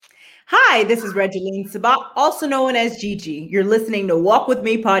Hi, this is Regeline Sabat, also known as Gigi. You're listening to Walk With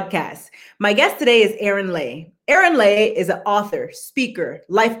Me podcast. My guest today is Erin Lay. Erin Lay is an author, speaker,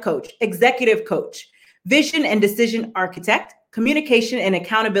 life coach, executive coach, vision and decision architect, communication and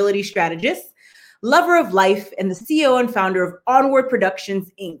accountability strategist, lover of life, and the CEO and founder of Onward Productions,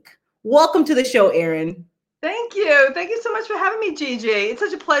 Inc. Welcome to the show, Erin. Thank you. Thank you so much for having me, Gigi. It's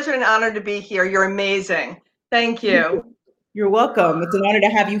such a pleasure and honor to be here. You're amazing. Thank you. You're welcome. It's an honor to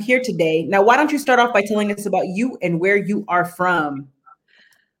have you here today. Now, why don't you start off by telling us about you and where you are from?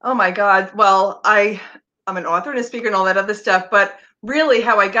 Oh my God. Well, I'm an author and a speaker and all that other stuff, but really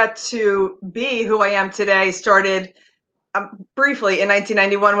how I got to be who I am today started briefly in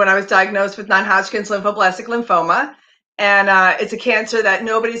 1991 when I was diagnosed with non-Hodgkin's lymphoblastic lymphoma. And it's a cancer that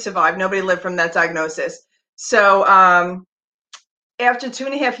nobody survived. Nobody lived from that diagnosis. So after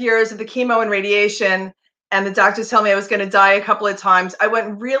 2.5 years of the chemo and radiation, and the doctors tell me I was going to die a couple of times, I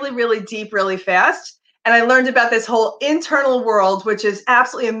went really, really deep, really fast. And I learned about this whole internal world, which is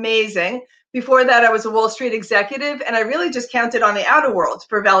absolutely amazing. Before that, I was a Wall Street executive, and I really just counted on the outer world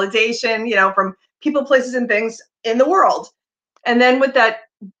for validation, from people, places, and things in the world. And then with that,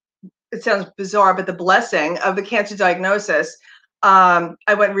 it sounds bizarre, but the blessing of the cancer diagnosis,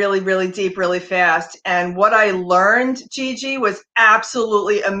 I went really, really deep, really fast. And what I learned, Gigi, was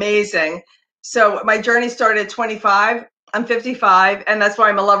absolutely amazing. So my journey started at 25. I'm 55, and that's why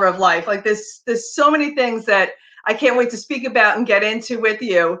I'm a lover of life. Like there's so many things that I can't wait to speak about and get into with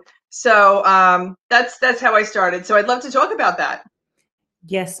you. So that's how I started. So I'd love to talk about that.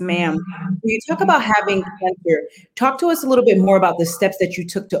 Yes, ma'am. You talk about having cancer. Talk to us a little bit more about the steps that you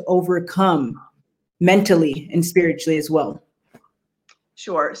took to overcome mentally and spiritually as well.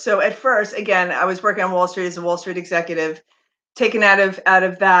 Sure. So at first, again, I was working on Wall Street as a Wall Street executive, taken out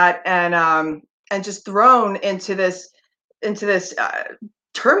of that, and just thrown into this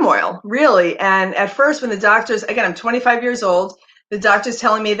turmoil, really. And at first, when the doctors, again, I'm 25 years old, the doctor's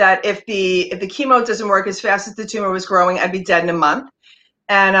telling me that if the chemo doesn't work as fast as the tumor was growing, I'd be dead in a month.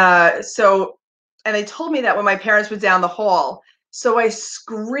 And and they told me that when my parents were down the hall. So I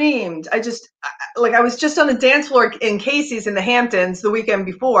screamed. I was just on the dance floor in Casey's in the Hamptons the weekend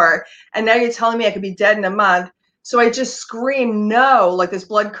before, and now you're telling me I could be dead in a month. So I just screamed no, like this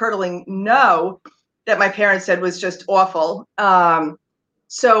blood curdling no, that my parents said was just awful.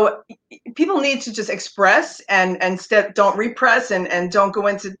 So people need to just express and don't repress and don't go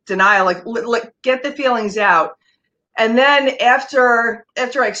into denial. Like get the feelings out. And then after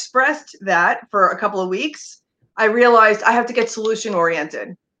I expressed that for a couple of weeks, I realized I have to get solution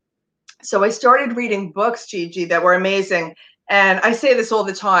oriented. So I started reading books, Gigi, that were amazing. And I say this all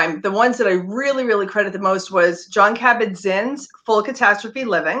the time. The ones that I really, really credit the most was Jon Kabat-Zinn's Full Catastrophe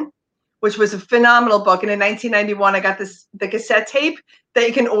Living, which was a phenomenal book. And in 1991, I got the cassette tape that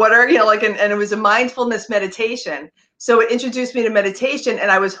you can order, and it was a mindfulness meditation. So it introduced me to meditation,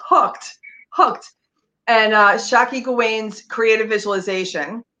 and I was hooked. And Shakti Gawain's Creative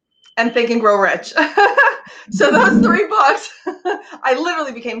Visualization and Think and Grow Rich. So those 3 books, I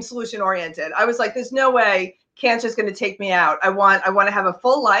literally became solution oriented. I was like, there's no way cancer is going to take me out. I want to have a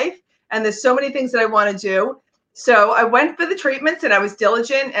full life, and there's so many things that I want to do. So I went for the treatments, and I was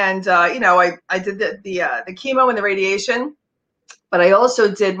diligent, and I did the chemo and the radiation, but I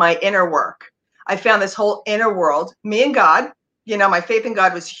also did my inner work. I found this whole inner world, me and God. My faith in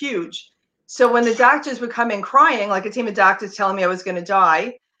God was huge. So when the doctors would come in crying, like a team of doctors telling me I was going to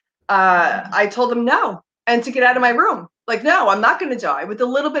die, I told them no, and to get out of my room. Like, no, I'm not going to die. With the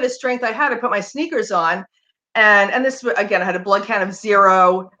little bit of strength I had, I put my sneakers on, and this, again, I had a blood count of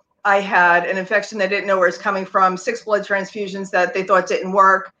 0. I had an infection they didn't know where it's coming from, 6 blood transfusions that they thought didn't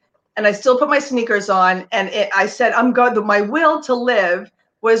work, and I still put my sneakers on, and I said, I'm good. My will to live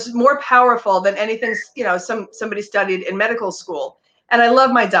was more powerful than anything, somebody studied in medical school. And I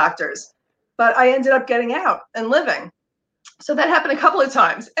love my doctors. But I ended up getting out and living. So that happened a couple of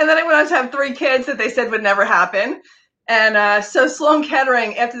times. And then I went on to have 3 kids that they said would never happen. And so Sloan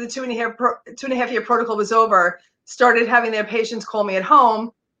Kettering, after the 2.5 year protocol was over, started having their patients call me at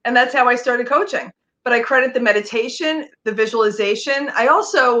home. And that's how I started coaching. But I credit the meditation, the visualization.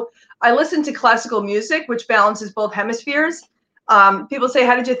 I listen to classical music, which balances both hemispheres. People say,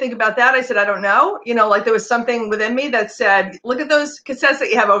 how did you think about that? I said, I don't know. There was something within me that said, look at those cassettes that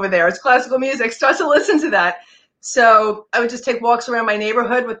you have over there. It's classical music. Start to listen to that. So I would just take walks around my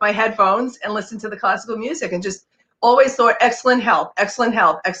neighborhood with my headphones and listen to the classical music and just always thought, excellent health, excellent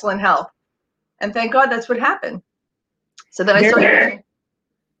health, excellent health. And thank God that's what happened. So then I started.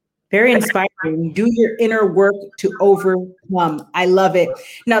 Very inspiring. Do your inner work to overcome. I love it.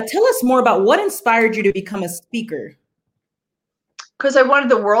 Now tell us more about what inspired you to become a speaker. Because I wanted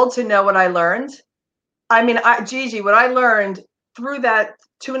the world to know what I learned. I mean, Gigi, what I learned through that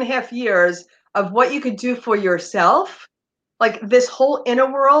 2.5 years of what you could do for yourself, like this whole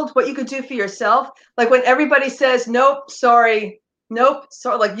inner world, what you could do for yourself. Like when everybody says, nope, sorry,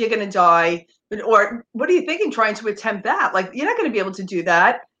 like you're going to die. Or what are you thinking trying to attempt that? Like, you're not going to be able to do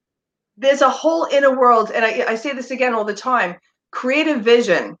that. There's a whole inner world. And I say this again all the time, create a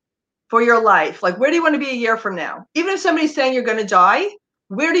vision for your life. Like, where do you want to be a year from now? Even if somebody's saying you're going to die,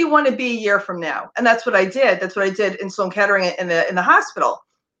 where do you want to be a year from now? And that's what I did. That's what I did in Sloan Kettering in the hospital.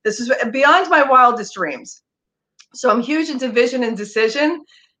 This is beyond my wildest dreams. So I'm huge into vision and decision.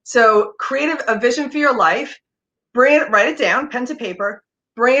 So create a vision for your life, write it down, pen to paper,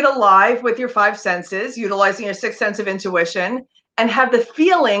 bring it alive with your 5 senses, utilizing your 6th sense of intuition, and have the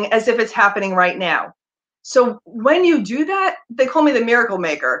feeling as if it's happening right now. So when you do that, they call me the miracle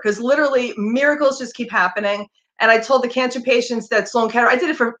maker, because literally miracles just keep happening. And I told the cancer patients that Sloan Kettering, I did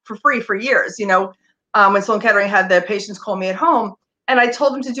it for free for years, when Sloan Kettering had the patients call me at home. And I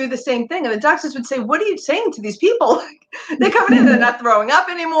told them to do the same thing. And the doctors would say, what are you saying to these people? They're coming in, they're not throwing up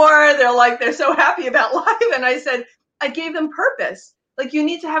anymore. They're so happy about life. And I said, I gave them purpose. Like, you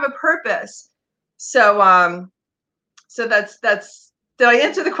need to have a purpose. So, so that's, did I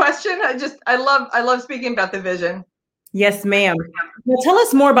answer the question? I love speaking about the vision. Yes, ma'am. Now tell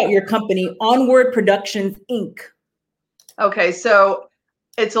us more about your company, Onward Productions, Inc. Okay. So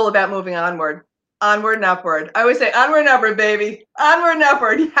it's all about moving onward. Onward and upward. I always say onward and upward, baby. Onward and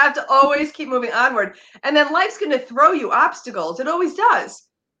upward. You have to always keep moving onward. And then life's going to throw you obstacles. It always does,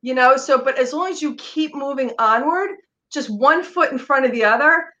 but as long as you keep moving onward, just one foot in front of the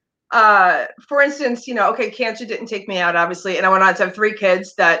other. For instance, cancer didn't take me out, obviously. And I went on to have 3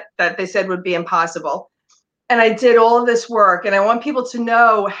 kids that they said would be impossible. And I did all of this work. And I want people to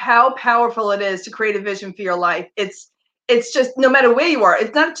know how powerful it is to create a vision for your life. It's just, no matter where you are,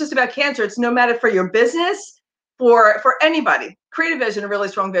 it's not just about cancer. It's no matter for your business, for anybody. Create a vision, a really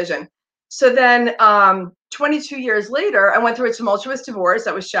strong vision. So then 22 years later, I went through a tumultuous divorce.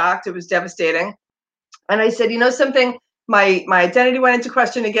 I was shocked. It was devastating. And I said, something, my identity went into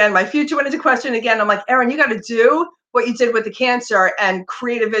question again. My future went into question again. I'm like, Erin, you got to do what you did with the cancer and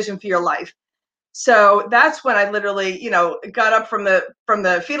create a vision for your life. So that's when I literally, got up from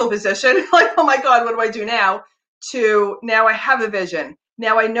the fetal position, like, oh my God, what do I do now? To now I have a vision.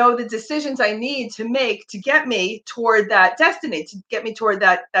 Now I know the decisions I need to make to get me toward that destiny, to get me toward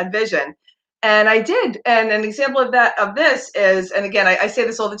that vision. And I did. And an example of this is, and again, I say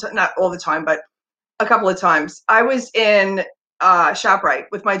this all the time, not all the time, but a couple of times. I was in ShopRite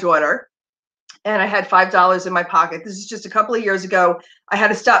with my daughter, and I had $5 in my pocket. This is just a couple of years ago. I had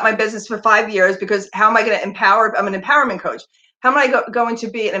to stop my business for 5 years because how am I going to empower? I'm an empowerment coach. How am I going to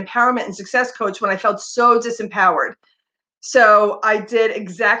be an empowerment and success coach when I felt so disempowered? So I did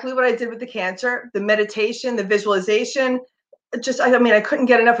exactly what I did with the cancer, the meditation, the visualization. I couldn't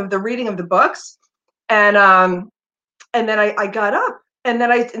get enough of the reading of the books. And then I got up. And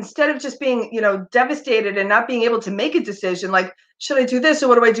then instead of just being, devastated and not being able to make a decision, like, should I do this or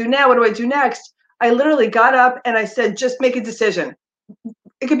what do I do now? What do I do next? I literally got up and I said, just make a decision.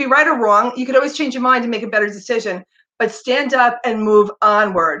 It could be right or wrong. You could always change your mind and make a better decision, but stand up and move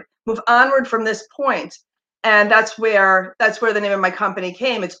onward from this point. And that's where the name of my company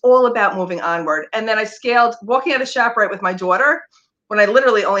came. It's all about moving onward. And then I scaled, walking out of ShopRite with my daughter when I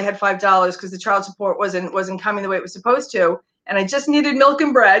literally only had $5 because the child support wasn't coming the way it was supposed to. And I just needed milk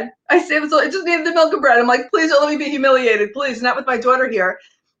and bread. I just needed the milk and bread. I'm like, please don't let me be humiliated. Please, not with my daughter here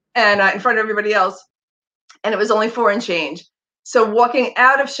and in front of everybody else. And it was only 4 and change. So walking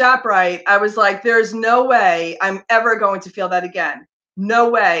out of ShopRite, I was like, there's no way I'm ever going to feel that again. No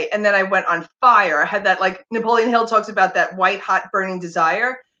way. And then I went on fire. I had that, like Napoleon Hill talks about, that white hot burning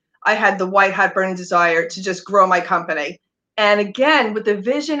desire. I had the white hot burning desire to just grow my company. And again, with the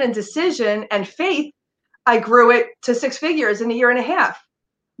vision and decision and faith, I grew it to 6 figures in a year and a half,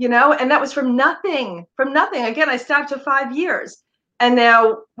 and that was from nothing. Again, I stopped to 5 years. And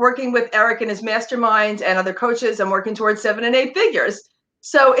now working with Eric and his mastermind and other coaches, I'm working towards 7 and 8 figures.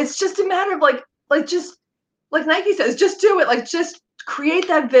 So it's just a matter of just like Nike says, just do it. Like, just create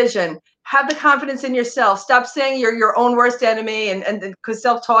that vision, have the confidence in yourself. Stop saying you're your own worst enemy. And because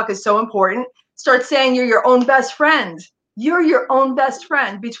self-talk is so important, start saying you're your own best friend. You're your own best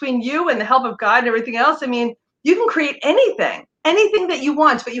friend. Between you and the help of God and everything else, you can create anything that you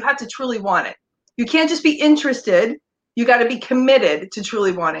want, but you have to truly want it. You can't just be interested. You got to be committed to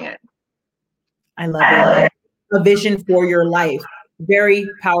truly wanting it. I love it. A vision for your life. Very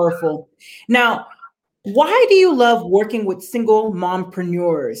powerful. Now, why do you love working with single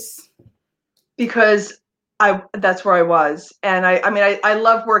mompreneurs? Because that's where I was. And I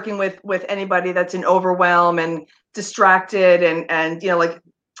love working with anybody that's in overwhelm and distracted and like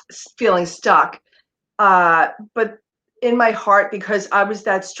feeling stuck. But in my heart, because I was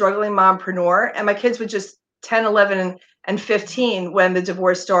that struggling mompreneur, and my kids were just 10, 11, and 15 when the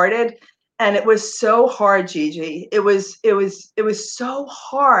divorce started. And it was so hard, Gigi. It was so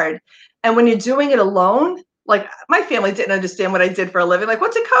hard. And when you're doing it alone, like my family didn't understand what I did for a living. Like,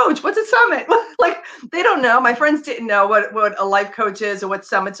 what's a coach? What's a summit? Like, they don't know. My friends didn't know what a life coach is or what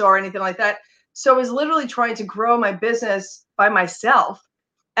summits are or anything like that. So I was literally trying to grow my business by myself.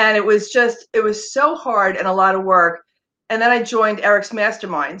 And it was so hard and a lot of work. And then I joined Eric's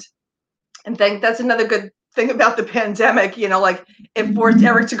mastermind. And that's another good thing about the pandemic, like it forced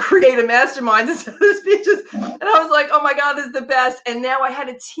Eric to create a mastermind instead of the speeches. And I was like, oh my God, this is the best. And now I had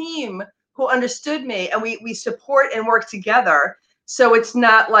a team who understood me, and we support and work together. So it's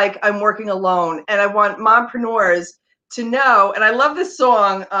not like I'm working alone. And I want mompreneurs to know, and I love this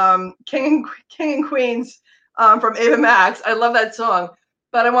song, King and Queens from Ava Max. I love that song.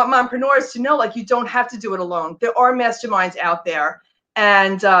 But I want mompreneurs to know, like, you don't have to do it alone. There are masterminds out there.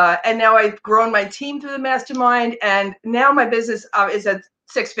 And now I've grown my team through the mastermind, and now my business is at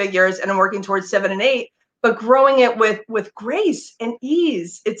 6 figures, and I'm working towards 7 and 8, but growing it with grace and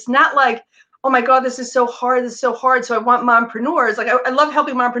ease. It's not like, oh my God, this is so hard. This is so hard. So I want mompreneurs. Like, I love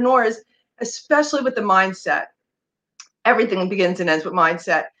helping mompreneurs, especially with the mindset. Everything begins and ends with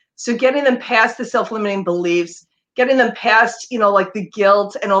mindset. So getting them past the self-limiting beliefs, getting them past, like the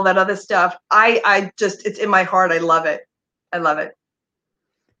guilt and all that other stuff. It's in my heart. I love it. I love it.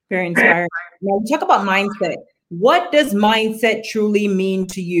 Very inspiring. Now, we talk about mindset. What does mindset truly mean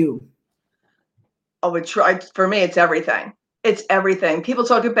to you? Oh, for me, it's everything. It's everything. People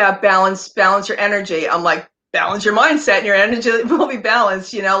talk about balance your energy. I'm like, balance your mindset and your energy will be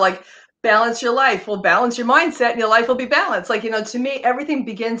balanced, like balance your life. Well, balance your mindset and your life will be balanced. Like, to me, everything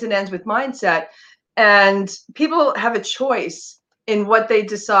begins and ends with mindset. And people have a choice in what they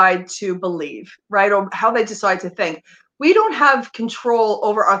decide to believe, right? Or how they decide to think. We don't have control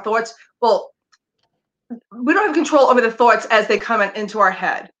over our thoughts. Well, we don't have control over the thoughts as they come into our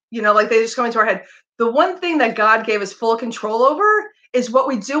head. Like they just come into our head. The one thing that God gave us full control over is what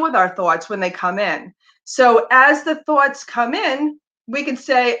we do with our thoughts when they come in. So as the thoughts come in, we can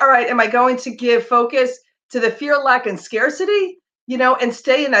say, all right, am I going to give focus to the fear, lack, and scarcity, and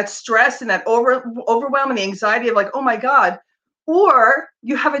stay in that stress and that overwhelm and the anxiety of like, oh my God. Or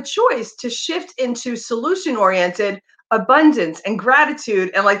you have a choice to shift into solution-oriented abundance and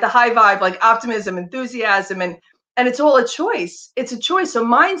gratitude and like the high vibe, like optimism, enthusiasm, and it's all a choice. It's a choice. So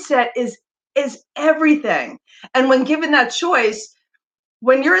mindset is everything. And when given that choice,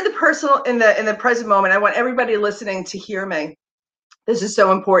 when you're in the present moment, I want everybody listening to hear me. This is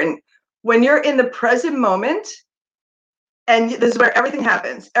so important. When you're in the present moment, and this is where everything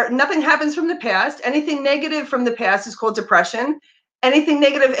happens. Nothing happens from the past. Anything negative from the past is called depression. Anything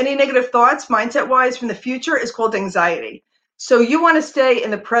negative, any negative thoughts, mindset-wise, from the future is called anxiety. So you want to stay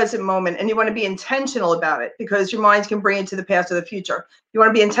in the present moment, and you want to be intentional about it, because your mind can bring you to the past or the future. You want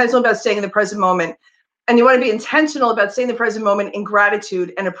to be intentional about staying in the present moment, and you want to be intentional about staying in the present moment in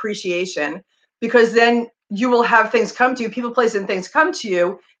gratitude and appreciation, because then you will have things come to you, people, places, and things come to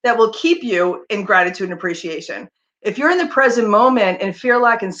you that will keep you in gratitude and appreciation. If you're in the present moment in fear,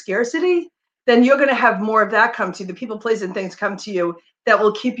 lack, and scarcity, then you're going to have more of that come to you. The people, places, and things come to you that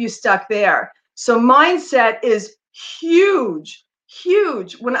will keep you stuck there. So mindset is huge,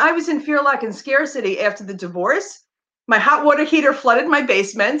 huge. When I was in fear, lack, and scarcity after the divorce, my hot water heater flooded my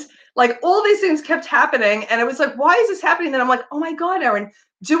basement. Like, all these things kept happening. And it was like, why is this happening? Then I'm like, oh my God, Erin,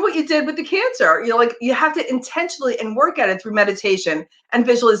 do what you did with the cancer. Like, you have to intentionally and work at it through meditation and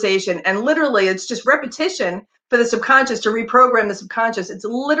visualization. And literally, it's just repetition for the subconscious to reprogram the subconscious. It's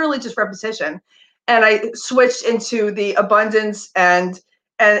literally just repetition. And I switched into the abundance and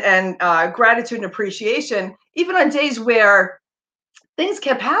gratitude and appreciation, even on days where things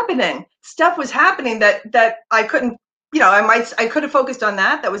kept happening. Stuff was happening that I couldn't, I could have focused on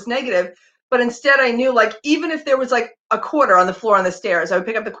that was negative. But instead I knew, like, even if there was like a quarter on the floor on the stairs, I would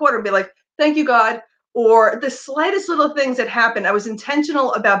pick up the quarter and be like, thank you, God. Or the slightest little things that happened, I was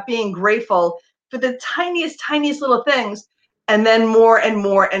intentional about being grateful for the tiniest little things. And then more and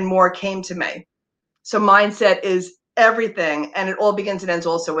more and more came to me. So mindset is everything. And it all begins and ends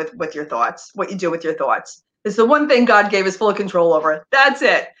also with your thoughts, what you do with your thoughts. It's the one thing God gave us full control over. That's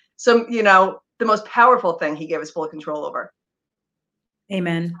it. So, the most powerful thing he gave us full control over.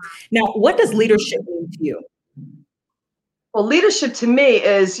 Amen. Now, what does leadership mean to you? Well, leadership to me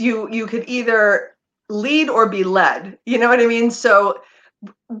is you could either lead or be led. You know what I mean? So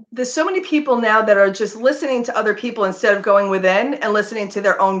there's so many people now that are just listening to other people instead of going within and listening to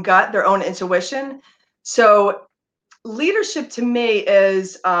their own gut, their own intuition. So leadership to me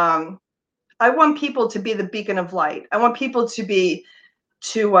is, I want people to be the beacon of light. I want people to be,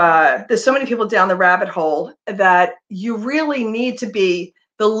 there's so many people down the rabbit hole that you really need to be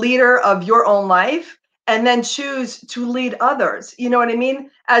the leader of your own life and then choose to lead others. You know what I mean?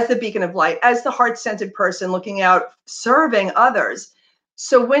 As the beacon of light, as the heart-centered person looking out, serving others.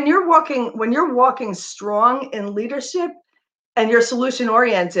 So when you're walking strong in leadership and you're solution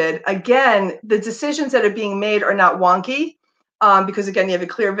oriented, again, the decisions that are being made are not wonky. Because again, you have a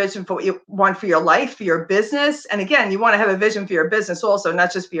clear vision for what you want for your life, for your business. And again, you want to have a vision for your business also,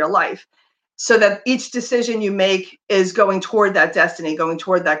 not just for your life. So that each decision you make is going toward that destiny, going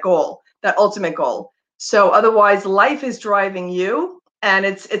toward that goal, that ultimate goal. So otherwise life is driving you, and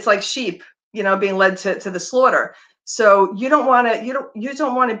it's like sheep, being led to the slaughter. So you don't want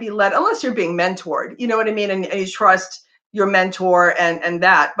to be led unless you're being mentored, you know what I mean? And you trust your mentor and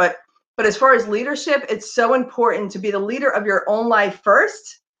that. But as far as leadership, it's so important to be the leader of your own life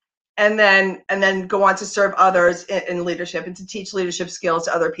first, and then go on to serve others in leadership and to teach leadership skills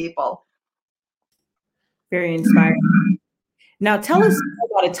to other people. Very inspiring. Now tell us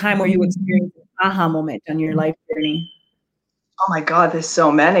about a time where you experienced an aha moment on your life journey. Oh my God, there's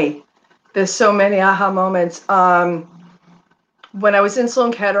so many aha moments. When I was in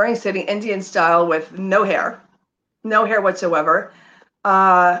Sloan Kettering, sitting Indian style with no hair whatsoever,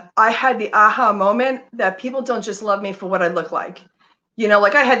 I had the aha moment that people don't just love me for what I look like.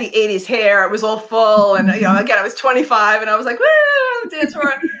 Like I had the 80s hair, it was all full. And, again, I was 25 and I was like, woo, dance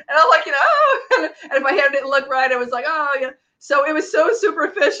floor. And I was like, and if my hair didn't look right, I was like, oh, yeah. So it was so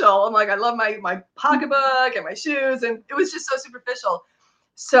superficial. I'm like, I love my pocketbook and my shoes. And it was just so superficial.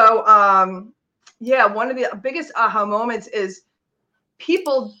 So, yeah, one of the biggest aha moments is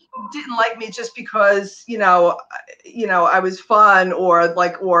people didn't like me just because, I was fun or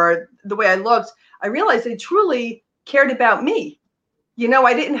the way I looked. I realized they truly cared about me.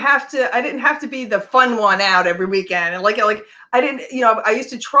 I didn't have to be the fun one out every weekend. And I didn't, I used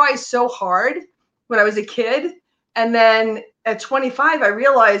to try so hard when I was a kid. And then at 25, I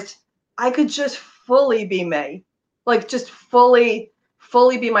realized I could just fully be me, just fully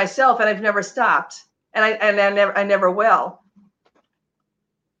be myself. And I've never stopped. And I never will.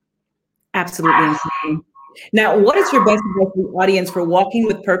 Absolutely. Now, what is your best advice to the audience for walking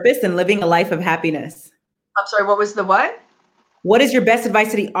with purpose and living a life of happiness? I'm sorry, what was the what? What is your best advice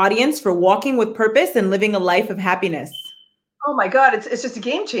to the audience for walking with purpose and living a life of happiness? Oh my God, it's just a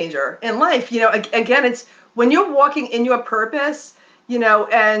game changer in life. Again, it's when you're walking in your purpose,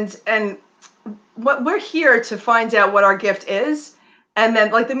 and what we're here to find out what our gift is. And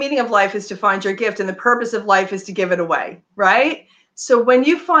then the meaning of life is to find your gift, and the purpose of life is to give it away, right? So when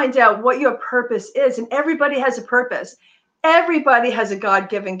you find out what your purpose is, and everybody has a purpose, everybody has a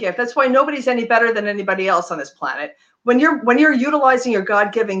God-given gift. That's why nobody's any better than anybody else on this planet. When you're utilizing your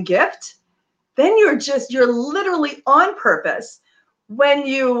God-given gift, then you're literally on purpose. When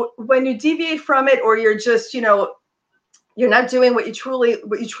you deviate from it, or you're just, you're not doing what you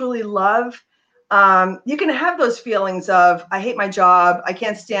truly love, you can have those feelings of, I hate my job, I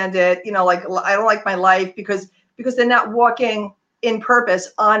can't stand it, I don't like my life, because they're not walking in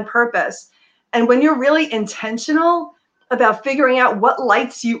purpose, on purpose. And when you're really intentional about figuring out what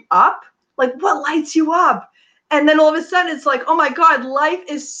lights you up, and then all of a sudden it's like, oh my God, life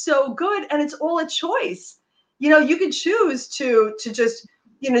is so good, and it's all a choice. You can choose to just,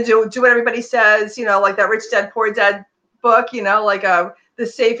 do what everybody says, like that Rich Dad Poor Dad book, the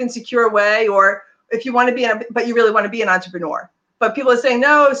safe and secure way, or if you want to be, but you really want to be an entrepreneur. But people are saying,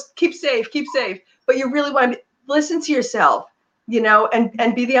 no, keep safe, but you really want to listen to yourself,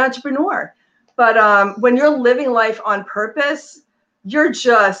 and be the entrepreneur. But when you're living life on purpose, you're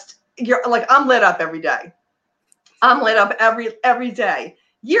like, I'm lit up every day. I'm lit up every day.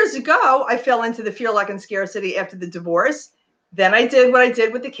 Years ago, I fell into the fear, lack, and scarcity after the divorce. Then I did what I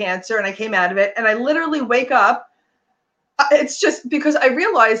did with the cancer, and I came out of it. And I literally wake up. It's just because I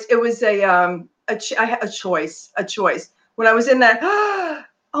realized it was I had a choice. When I was in that,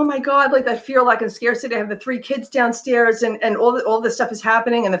 oh my God, like that fear, lack, and scarcity. I have the 3 kids downstairs, and all this stuff is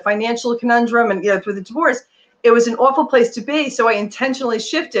happening, and the financial conundrum, and through the divorce, it was an awful place to be. So I intentionally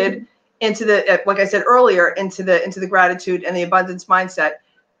shifted into the, like I said earlier, into the gratitude and the abundance mindset.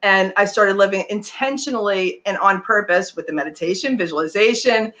 And I started living intentionally and on purpose with the meditation,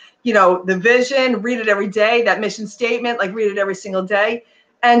 visualization, the vision, read it every day, that mission statement, read it every single day.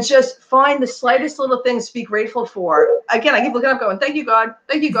 and just find the slightest little things to be grateful for. Again, I keep looking up going, thank you, God.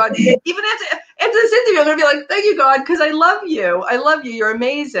 Thank you, God. Even after this interview, I'm going to be like, thank you, God, because I love you. I love you. You're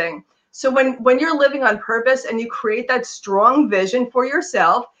amazing. So when you're living on purpose and you create that strong vision for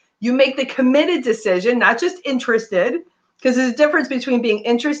yourself, you make the committed decision, not just interested, because there's a difference between being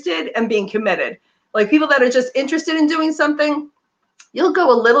interested and being committed. Like people that are just interested in doing something, you'll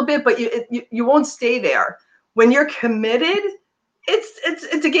go a little bit, but you won't stay there. When you're committed,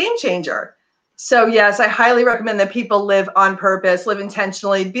 it's a game changer. So yes, I highly recommend that people live on purpose, live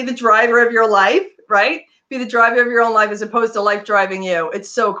intentionally, be the driver of your life, right? Be the driver of your own life as opposed to life driving you. It's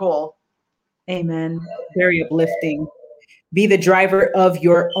so cool. Amen. Very uplifting. Be the driver of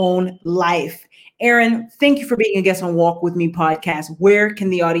your own life. Erin, thank you for being a guest on Walk With Me podcast. Where can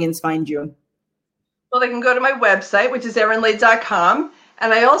the audience find you? Well, they can go to my website, which is erinlay.com.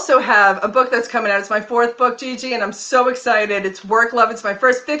 And I also have a book that's coming out. It's my 4th book, Gigi, and I'm so excited. It's Work Love. It's my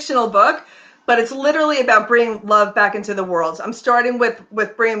first fictional book, but it's literally about bringing love back into the world. I'm starting with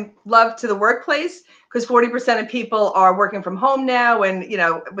bringing love to the workplace because 40% of people are working from home now and, you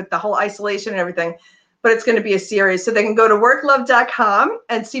know, with the whole isolation and everything. But it's going to be a series. So they can go to worklove.com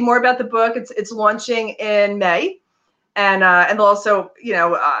and see more about the book. It's launching in May. And they'll also, you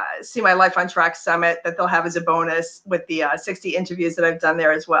know, see my Life on Track Summit that they'll have as a bonus with the 60 interviews that I've done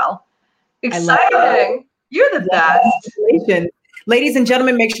there as well. Exciting. You're the best. Ladies and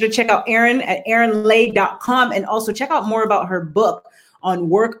gentlemen, make sure to check out Erin at erinlay.com and also check out more about her book on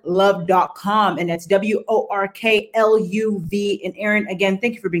worklove.com. And that's WORKLUV. And Erin, again,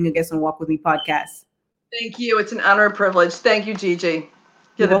 thank you for being a guest on Walk With Me podcast. Thank you. It's an honor and privilege. Thank you, Gigi.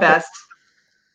 You're the best.